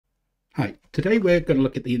Hi, today we're going to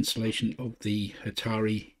look at the installation of the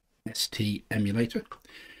Hatari ST emulator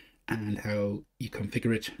and how you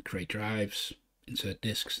configure it, create drives, insert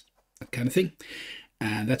disks, that kind of thing.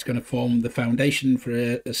 And that's going to form the foundation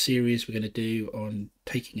for a series we're going to do on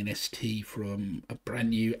taking an ST from a brand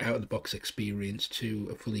new out-of-the-box experience to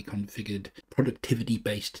a fully configured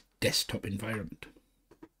productivity-based desktop environment.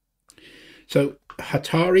 So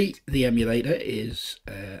Hatari, the emulator, is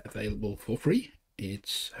available for free.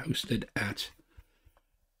 It's hosted at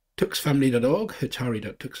tuxfamily.org,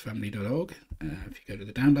 hatari.tuxfamily.org. If you go to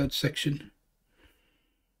the download section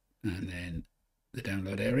and then the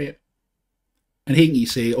download area, and here you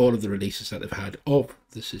see all of the releases that they've had of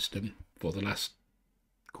the system for the last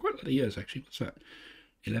quite a lot of years, actually. What's that?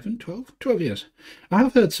 11, 12 years. I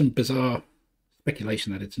have heard some bizarre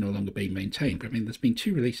speculation that it's no longer being maintained, but I mean, there's been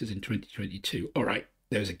 2 releases in 2022. All right,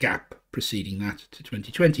 there's a gap preceding that to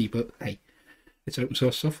 2020, but hey, it's open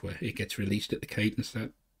source software. It gets released at the cadence that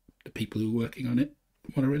the people who are working on it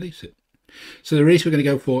want to release it. So the release we're going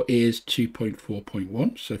to go for is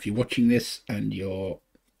 2.4.1. So if you're watching this and you're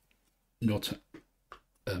not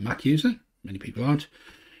a Mac user, many people aren't,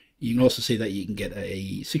 you can also see that you can get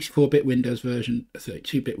a 64-bit Windows version, a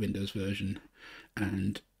 32-bit Windows version,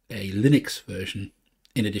 and a Linux version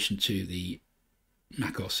in addition to the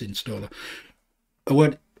macOS installer. A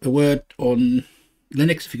word on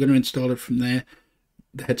Linux, if you're going to install it from there,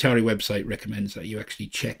 the Hatari website recommends that you actually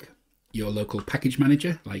check your local package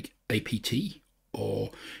manager like APT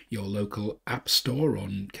or your local app store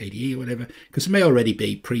on KDE or whatever, because there may already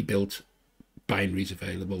be pre-built binaries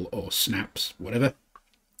available or snaps, whatever.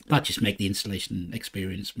 That just make the installation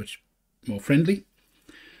experience much more friendly.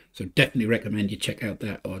 So definitely recommend you check out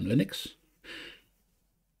that on Linux.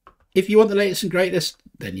 If you want the latest and greatest,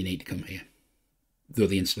 then you need to come here, though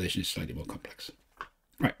the installation is slightly more complex.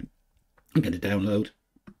 Right, I'm going to download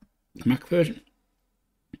the Mac version.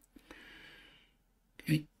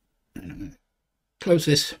 Okay, and I'm going to close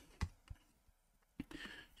this,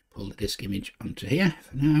 pull the disk image onto here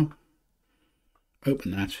for now,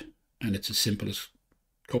 open that, and it's as simple as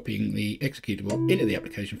copying the executable into the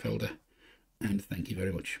application folder, and thank you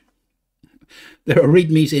very much. There are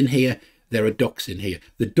readmes in here, there are docs in here.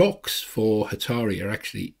 The docs for Hatari are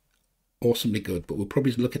actually awesomely good, but we'll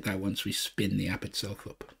probably look at that once we spin the app itself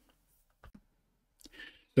up.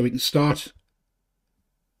 So we can start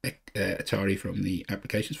Atari from the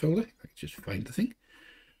applications folder. I can just find the thing.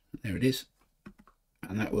 There it is.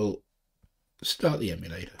 And that will start the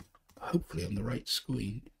emulator, hopefully on the right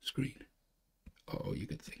screen. Oh, you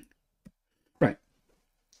good thing. Right.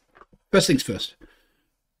 First things first.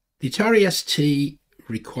 The Atari ST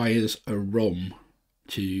requires a ROM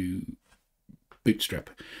to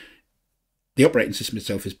bootstrap. The operating system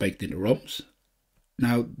itself is baked into ROMs.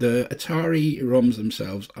 Now, the Atari ROMs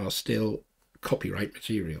themselves are still copyright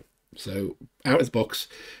material. So, out of the box,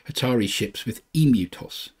 Atari ships with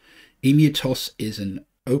emutos. Emutos is an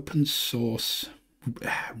open source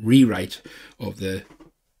rewrite of the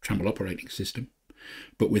Tramble operating system,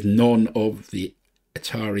 but with none of the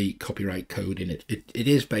Atari copyright code in it. It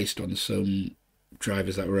is based on some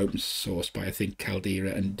drivers that were open sourced by, I think,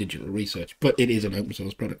 Caldera and Digital Research, but it is an open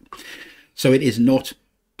source product. So it is not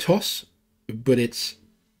TOS, but it's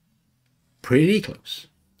pretty close.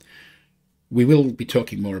 We will be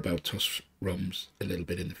talking more about TOS ROMs a little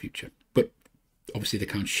bit in the future, but obviously they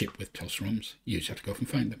can't ship with TOS ROMs. You just have to go off and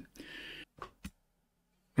find them.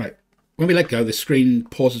 Right, when we let go, the screen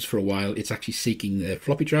pauses for a while. It's actually seeking the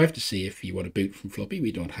floppy drive to see if you want to boot from floppy.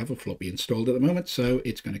 We don't have a floppy installed at the moment, so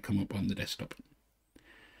it's going to come up on the desktop.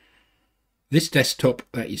 This desktop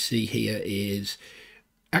that you see here is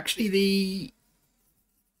actually the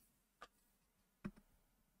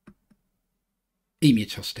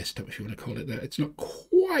emutos desktop, if you want to call it that. It's not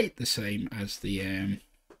quite the same as the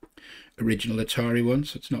original Atari one,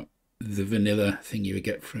 so it's not the vanilla thing you would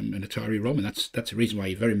get from an Atari ROM, and that's a reason why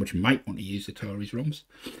you very much might want to use Atari's ROMs.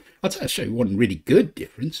 I'll show you one really good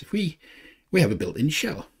difference. If we have a built-in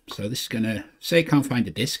shell, so this is going to say it can't find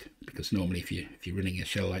a disk, because normally if you're running a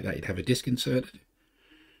shell like that, you'd have a disk inserted.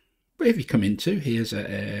 But if you come into, here's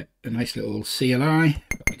a nice little CLI.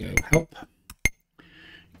 We go help.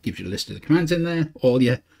 Gives you a list of the commands in there. All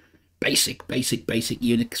your basic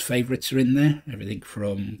Unix favorites are in there. Everything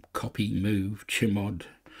from copy, move, chmod,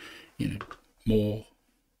 more.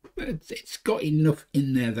 It's got enough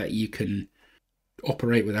in there that you can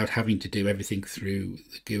operate without having to do everything through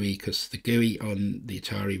the GUI, because the GUI on the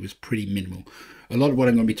Atari was pretty minimal. A lot of what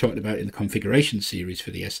I'm going to be talking about in the configuration series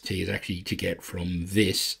for the ST is actually to get from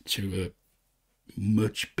this to a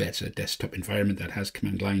much better desktop environment that has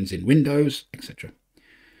command lines in Windows, etc.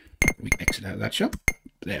 We can exit out of that shop.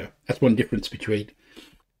 there, that's one difference between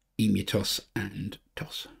EmuTOS and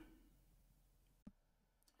TOS.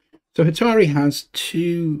 So Hatari has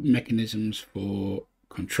two mechanisms for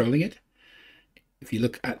controlling it. If you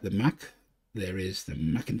look at the Mac, there is the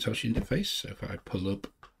Macintosh interface. So if I pull up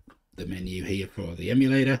the menu here for the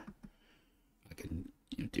emulator, I can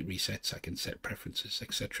do resets, I can set preferences,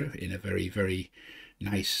 etc. in a very, very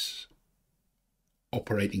nice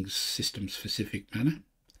operating system specific manner.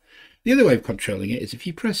 The other way of controlling it is if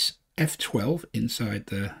you press F12 inside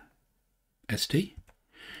the ST,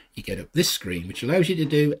 you get up this screen, which allows you to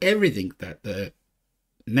do everything that the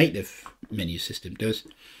native menu system does,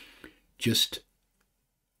 just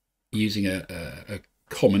using a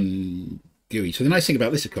common GUI. So the nice thing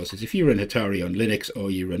about this, of course, is if you run Hatari on Linux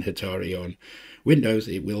or you run Hatari on Windows,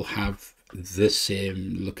 it will have the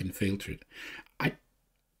same look and feel to it. I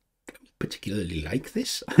don't particularly like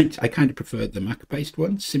this. I kind of prefer the Mac-based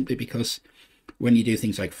one, simply because when you do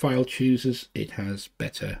things like file choosers, it has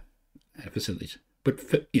better facilities. But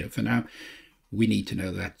for now, we need to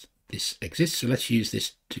know that this exists. So let's use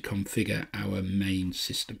this to configure our main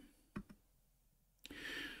system.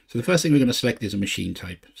 So the first thing we're going to select is a machine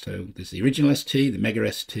type. So there's the original ST, the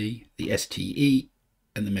Mega ST, the STe,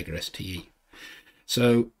 and the Mega STe.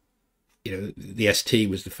 So, the ST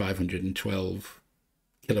was the 512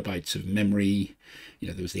 kilobytes of memory.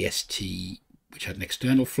 There was the ST, which had an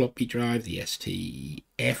external floppy drive, the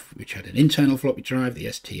STF, which had an internal floppy drive, the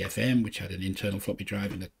STFM, which had an internal floppy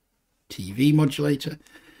drive and a TV modulator.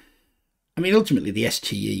 I mean, ultimately, the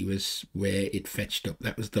STe was where it fetched up.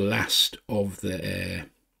 That was the last of the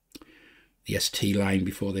ST line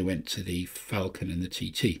before they went to the Falcon and the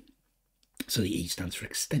TT. So the E stands for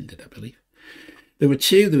extended, I believe. There were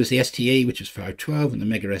two. There was the STe, which was 512, and the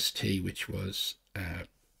Mega ST, which was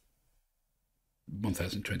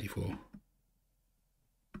 1024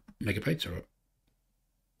 megabytes, or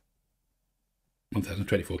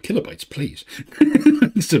 1024 kilobytes, please.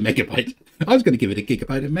 It's a megabyte. I was going to give it a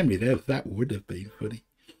gigabyte of memory there. That would have been funny.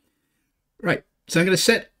 Right, so I'm going to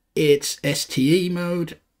set its STe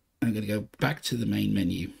mode. I'm going to go back to the main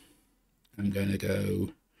menu. I'm going to go,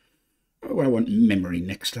 I want memory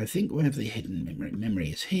next, I think. Where have the hidden memory?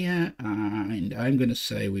 Memory is here, and I'm going to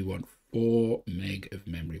say we want 4 meg of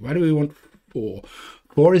memory. Why do we want 4?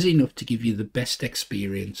 4 is enough to give you the best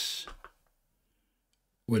experience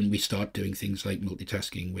when we start doing things like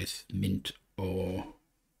multitasking with Mint, or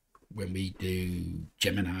when we do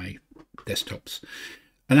Gemini desktops.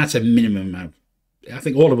 And that's a minimum amount. I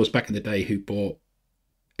think all of us back in the day who bought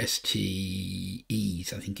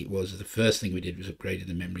STEs, I think it was, the first thing we did was upgraded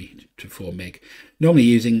the memory to 4 meg, normally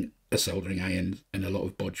using a soldering iron and a lot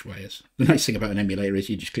of bodge wires. The nice thing about an emulator is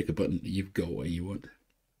you just click a button and you've got what you want.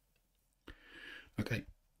 Okay,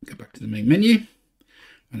 go back to the main menu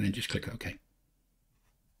and then just click OK.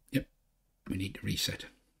 Yep, we need to reset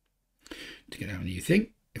to get our new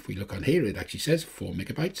thing. If we look on here, it actually says 4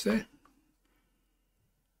 megabytes there.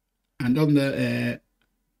 And on the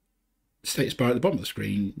status bar at the bottom of the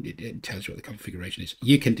screen, it tells you what the configuration is.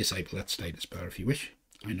 You can disable that status bar if you wish.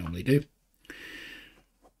 I normally do.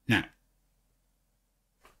 Now,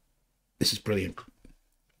 this is brilliant.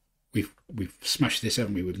 We've smashed this,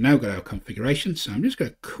 haven't we? We've now got our configuration. So I'm just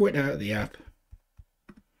going to quit out of the app,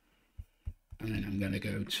 and then I'm going to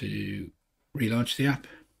go to relaunch the app.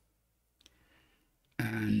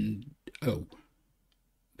 And I don't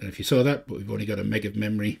know if you saw that, but we've only got a meg of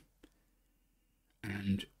memory.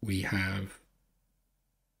 And we have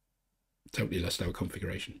totally lost our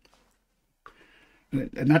configuration. And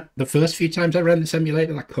that, the first few times I ran this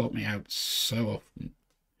emulator, that caught me out so often.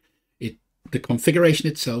 The configuration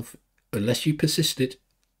itself, unless you persist it,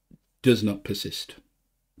 does not persist.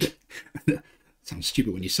 Sounds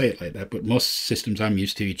stupid when you say it like that, but most systems I'm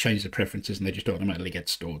used to, you change the preferences and they just automatically get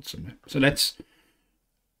stored somewhere. So let's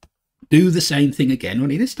do the same thing again.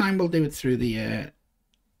 Only this time we'll do it through the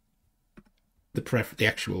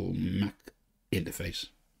actual Mac interface,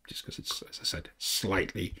 just because it's, as I said,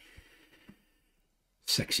 slightly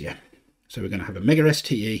sexier. So we're going to have a Mega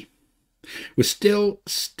STe. We're still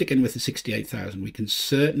sticking with the 68,000. We can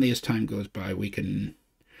certainly, as time goes by, we can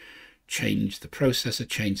change the processor,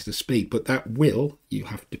 change the speed, but that will, you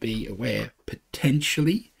have to be aware,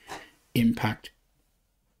 potentially impact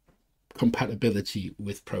compatibility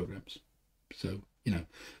with programs. So,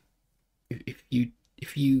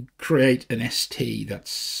 if you create an ST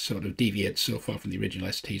that's sort of deviates so far from the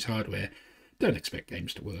original ST's hardware, don't expect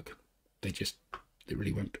games to work. They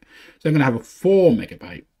really won't. So I'm going to have a 4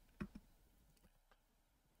 megabyte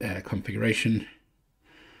configuration.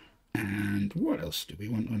 And what else do we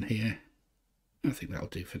want on here? I think that'll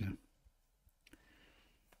do for now.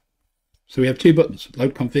 So we have two buttons,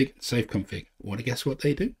 load config and save config. Want to guess what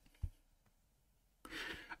they do?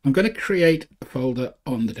 I'm going to create a folder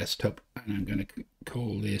on the desktop and I'm going to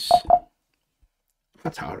call this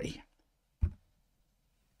Hatari.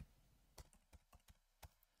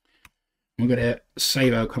 We're going to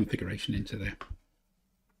save our configuration into there.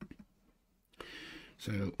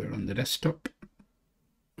 So we're on the desktop.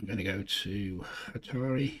 I'm going to go to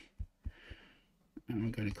Hatari and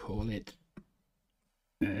we're going to call it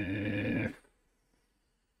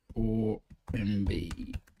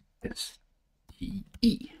 4MB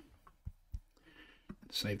STe.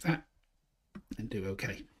 Save that and do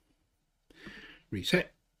OK.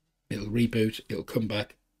 Reset. It'll reboot. It'll come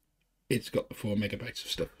back. It's got the 4 megabytes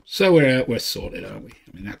of stuff. So we're sorted, aren't we?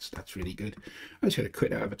 I mean, that's really good. I'm just going to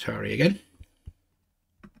quit out of Atari again.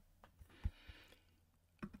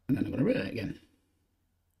 And then I'm going to run it again.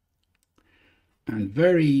 And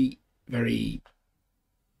very, very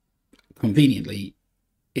conveniently,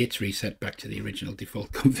 it's reset back to the original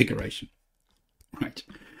default configuration. Right.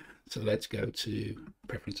 So let's go to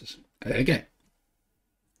preferences again.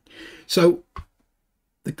 So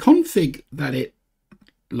the config that it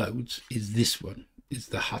loads is this one, is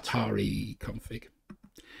the Hatari config.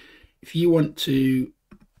 If you want to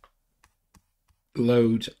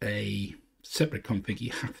load a separate config,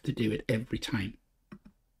 you have to do it every time,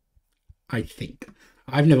 I think.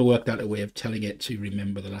 I've never worked out a way of telling it to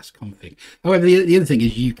remember the last config. However, the other thing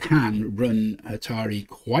is you can run Hatari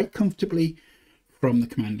quite comfortably from the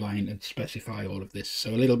command line and specify all of this. So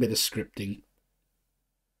a little bit of scripting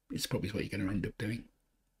is probably what you're going to end up doing.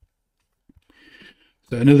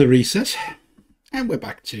 So another reset, and we're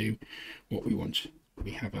back to what we want.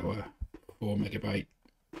 We have our 4 megabyte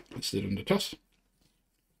listed under TOS,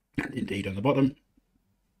 and indeed on the bottom.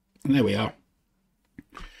 And there we are.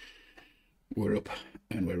 We're up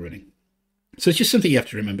and we're running. So it's just something you have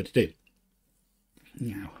to remember to do.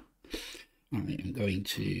 Now, I am going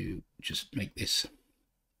to just make this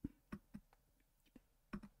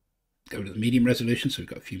go to the medium resolution, so we've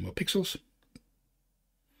got a few more pixels.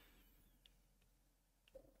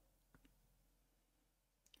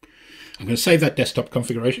 I'm going to save that desktop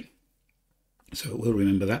configuration, so we'll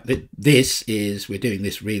remember that. This is, we're doing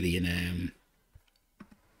this really in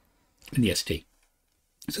the ST.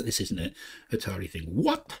 So this isn't a Atari thing.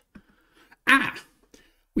 What? Ah,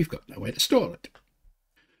 we've got nowhere to store it.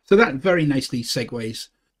 So that very nicely segues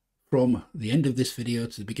from the end of this video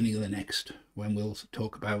to the beginning of the next, when we'll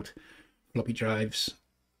talk about floppy drives,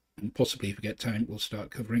 and possibly, if we get time, we'll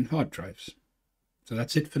start covering hard drives. So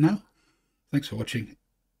that's it for now. Thanks for watching,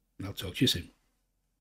 and I'll talk to you soon.